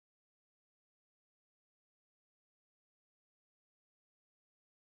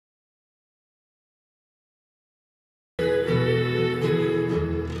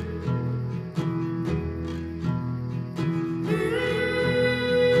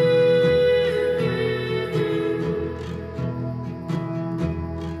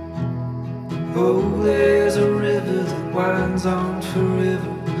Oh, there's a river that winds on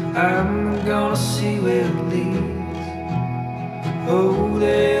forever. I'm gonna see where it leads. Oh,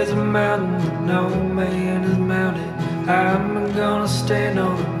 there's a mountain that no man has mounted. I'm gonna stand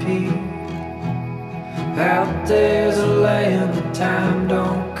on a peak. Out there's a land that time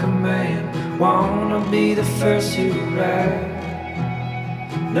don't command. Wanna be the first to arrive.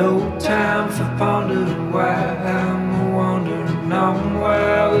 No time for pondering why. I'm wondering on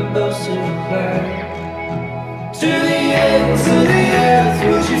why we both survive. To the ends of the earth,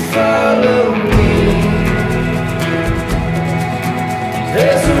 would you follow me?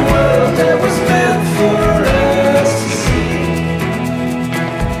 There's a world that was meant for us to see.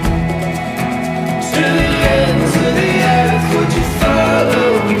 To the ends of the earth, would you follow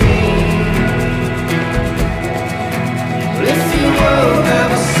me? If you won't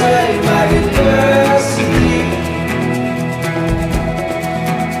ever say my goodbyes to me.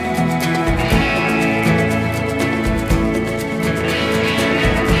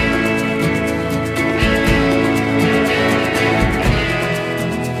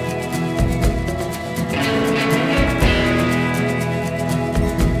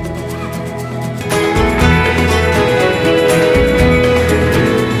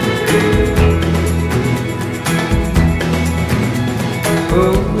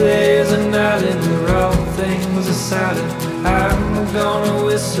 I'm gonna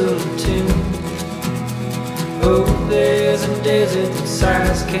whistle a tune. Oh, there's a desert that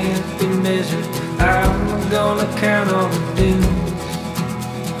size can't be measured. I'm gonna count all the dunes.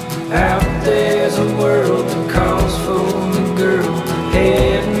 Out there's a world that calls for the girl,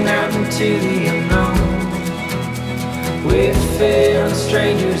 heading out into the unknown. Wayfaring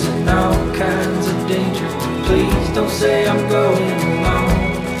strangers and all kinds of danger. Please don't say I'm going alone.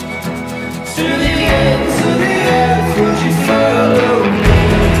 To the ends of the earth, would you follow me?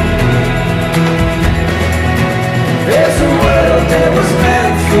 There's a world that was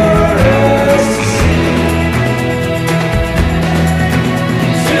meant for us to see.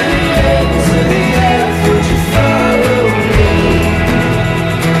 To the ends of the earth, would you follow me?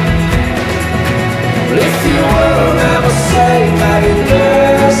 If you won't ever say my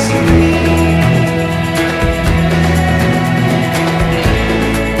goodbyes to me.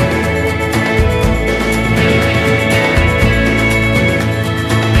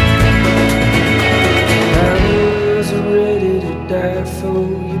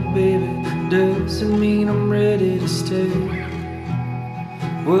 Doesn't mean I'm ready to stay.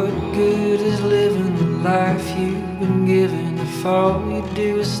 What good is living the life you've been given if all you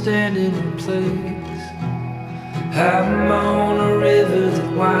do is stand in place? I'm on a river that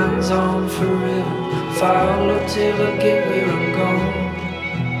winds on forever. Follow till I get where I'm going.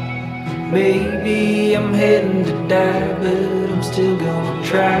 Maybe I'm heading to die, but I'm still gonna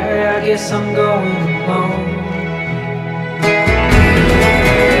try. I guess I'm going home.